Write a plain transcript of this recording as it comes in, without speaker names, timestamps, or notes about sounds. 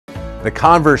the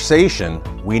conversation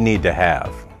we need to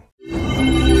have.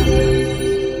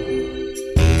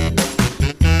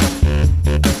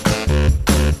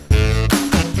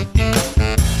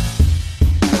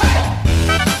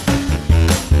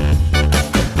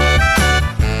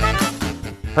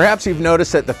 Perhaps you've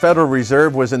noticed that the Federal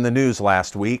Reserve was in the news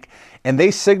last week, and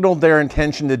they signaled their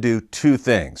intention to do two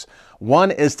things.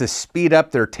 One is to speed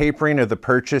up their tapering of the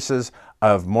purchases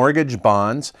of mortgage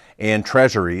bonds and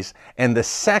treasuries, and the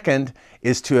second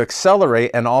is to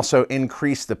accelerate and also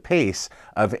increase the pace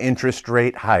of interest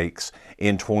rate hikes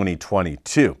in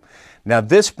 2022. Now,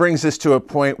 this brings us to a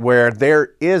point where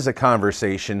there is a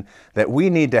conversation that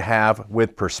we need to have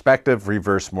with prospective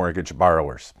reverse mortgage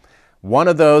borrowers. One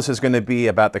of those is going to be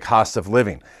about the cost of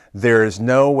living. There is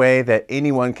no way that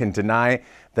anyone can deny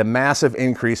the massive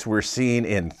increase we're seeing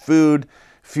in food,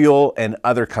 fuel, and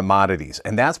other commodities.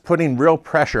 And that's putting real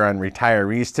pressure on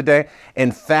retirees today.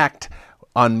 In fact,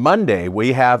 on Monday,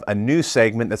 we have a new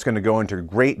segment that's going to go into a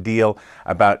great deal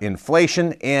about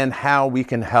inflation and how we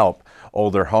can help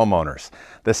older homeowners.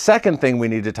 The second thing we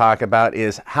need to talk about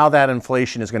is how that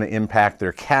inflation is going to impact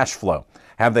their cash flow.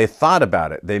 Have they thought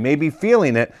about it? They may be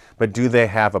feeling it, but do they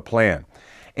have a plan?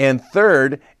 And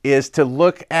third is to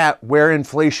look at where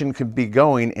inflation could be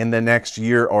going in the next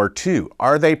year or two.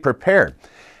 Are they prepared?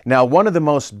 Now, one of the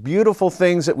most beautiful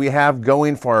things that we have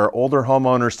going for our older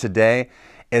homeowners today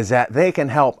is that they can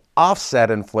help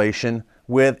offset inflation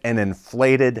with an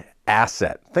inflated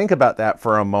asset. Think about that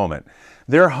for a moment.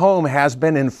 Their home has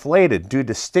been inflated due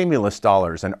to stimulus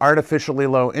dollars and artificially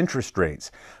low interest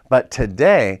rates. But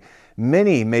today,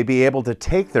 many may be able to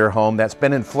take their home that's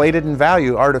been inflated in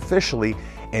value artificially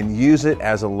and use it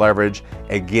as a leverage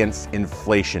against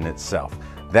inflation itself.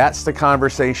 That's the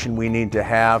conversation we need to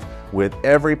have with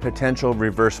every potential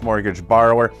reverse mortgage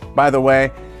borrower. By the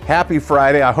way, happy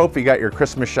Friday. I hope you got your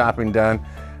Christmas shopping done.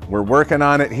 We're working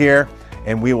on it here,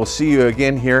 and we will see you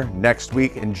again here next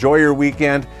week. Enjoy your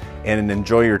weekend and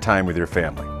enjoy your time with your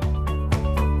family.